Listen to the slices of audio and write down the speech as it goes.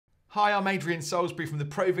Hi, I'm Adrian Salisbury from the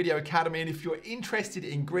Pro Video Academy, and if you're interested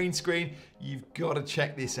in green screen, you've got to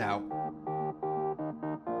check this out.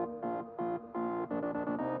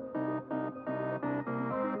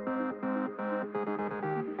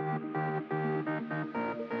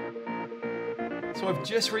 So I've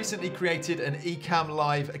just recently created an Ecamm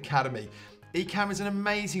Live Academy. Ecamm is an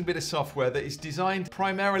amazing bit of software that is designed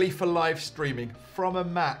primarily for live streaming from a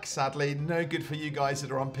Mac, sadly. No good for you guys that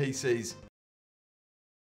are on PCs.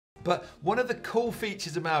 But one of the cool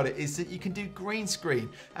features about it is that you can do green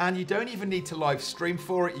screen, and you don't even need to live stream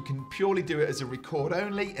for it. You can purely do it as a record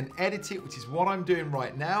only and edit it, which is what I'm doing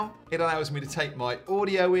right now. It allows me to take my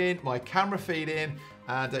audio in, my camera feed in,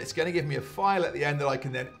 and it's going to give me a file at the end that I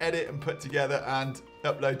can then edit and put together and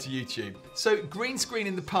upload to YouTube. So green screen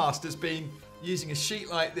in the past has been using a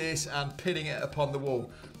sheet like this and pinning it upon the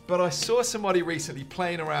wall. But I saw somebody recently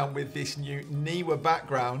playing around with this new Neewer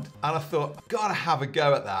background, and I thought, I've got to have a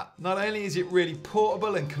go at that. Not only is it really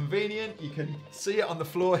portable and convenient, you can see it on the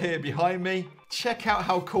floor here behind me. Check out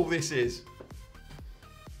how cool this is.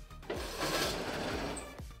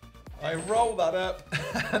 I roll that up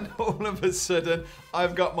and all of a sudden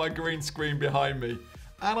I've got my green screen behind me.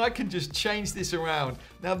 And I can just change this around.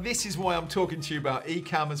 Now this is why I'm talking to you about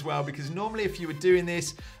Ecamm as well, because normally if you were doing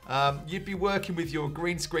this, you'd be working with your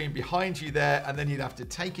green screen behind you there, and then you'd have to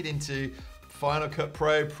take it into Final Cut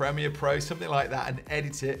Pro, Premiere Pro, something like that, and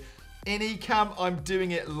edit it. In Ecamm, I'm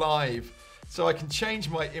doing it live. So I can change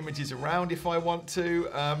my images around if I want to.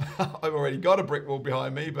 I've already got a brick wall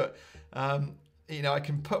behind me, but you know, I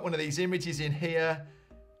can put one of these images in here,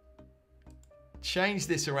 change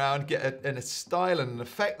this around, get a style and an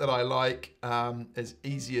effect that I like, as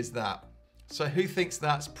easy as that. So who thinks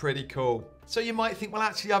that's pretty cool? So you might think, well,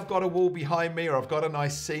 actually I've got a wall behind me, or I've got a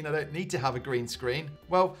nice scene, I don't need to have a green screen.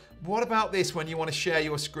 Well, what about this when you want to share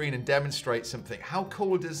your screen and demonstrate something? How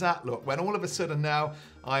cool does that look when all of a sudden now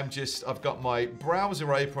I've got my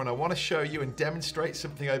browser open and I want to show you and demonstrate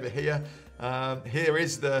something over here. Here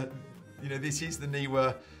is this is the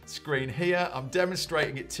Neewer screen here. I'm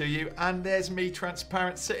demonstrating it to you, and there's me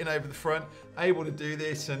transparent sitting over the front, able to do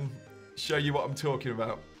this and show you what I'm talking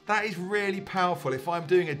about. That is really powerful. If I'm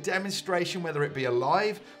doing a demonstration, whether it be a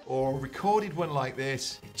live or a recorded one like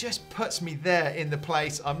this, it just puts me there in the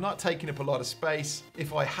place. I'm not taking up a lot of space.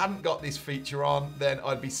 If I hadn't got this feature on, then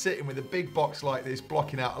I'd be sitting with a big box like this,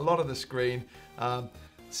 blocking out a lot of the screen.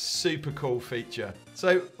 Super cool feature.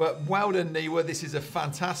 So well done, Neewer. This is a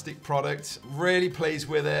fantastic product. Really pleased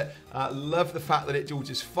with it. Love the fact that it all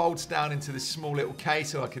just folds down into this small little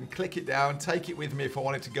case, so I can click it down, take it with me if I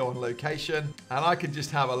wanted to go on location. And I can just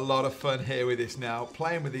have a lot of fun here with this now,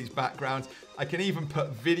 playing with these backgrounds. I can even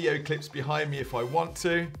put video clips behind me if I want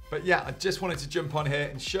to. But yeah, I just wanted to jump on here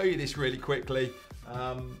and show you this really quickly.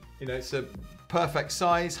 You know, it's a perfect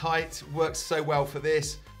size, height, works so well for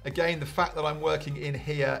this. Again, the fact that I'm working in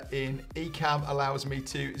here in Ecamm allows me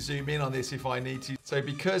to zoom in on this if I need to. So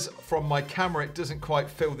because from my camera it doesn't quite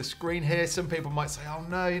fill the screen here, some people might say, oh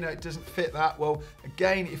no, it doesn't fit that. Well,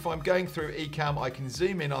 again, if I'm going through Ecamm, I can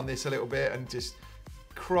zoom in on this a little bit and just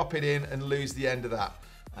crop it in and lose the end of that.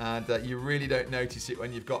 And you really don't notice it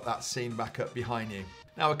when you've got that scene back up behind you.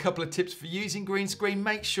 Now, a couple of tips for using green screen.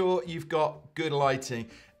 Make sure you've got good lighting.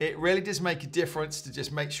 It really does make a difference to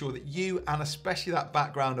just make sure that you, and especially that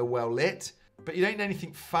background, are well lit. But you don't need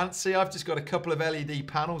anything fancy. I've just got a couple of LED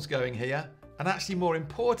panels going here. And actually, more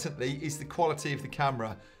importantly, is the quality of the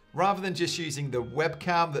camera. Rather than just using the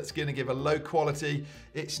webcam that's going to give a low quality,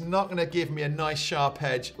 it's not going to give me a nice sharp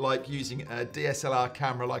edge like using a DSLR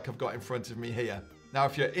camera like I've got in front of me here. Now,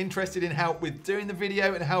 if you're interested in help with doing the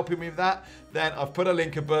video and helping me with that, then I've put a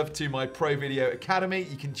link above to my Pro Video Academy.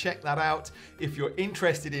 You can check that out. If you're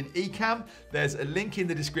interested in Ecamm, there's a link in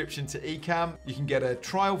the description to Ecamm. You can get a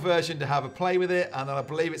trial version to have a play with it, and I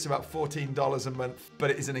believe it's about $14 a month, but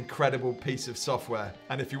it is an incredible piece of software.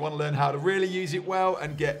 And if you want to learn how to really use it well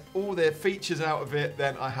and get all the features out of it,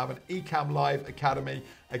 then I have an Ecamm Live Academy,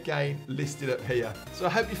 again, listed up here. So I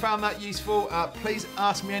hope you found that useful. Please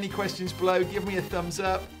ask me any questions below. Give me a thumbs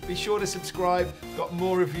up. Be sure to subscribe. Got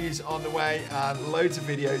more reviews on the way and loads of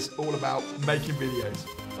videos all about making videos.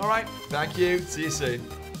 All right, thank you. See you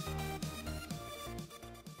soon.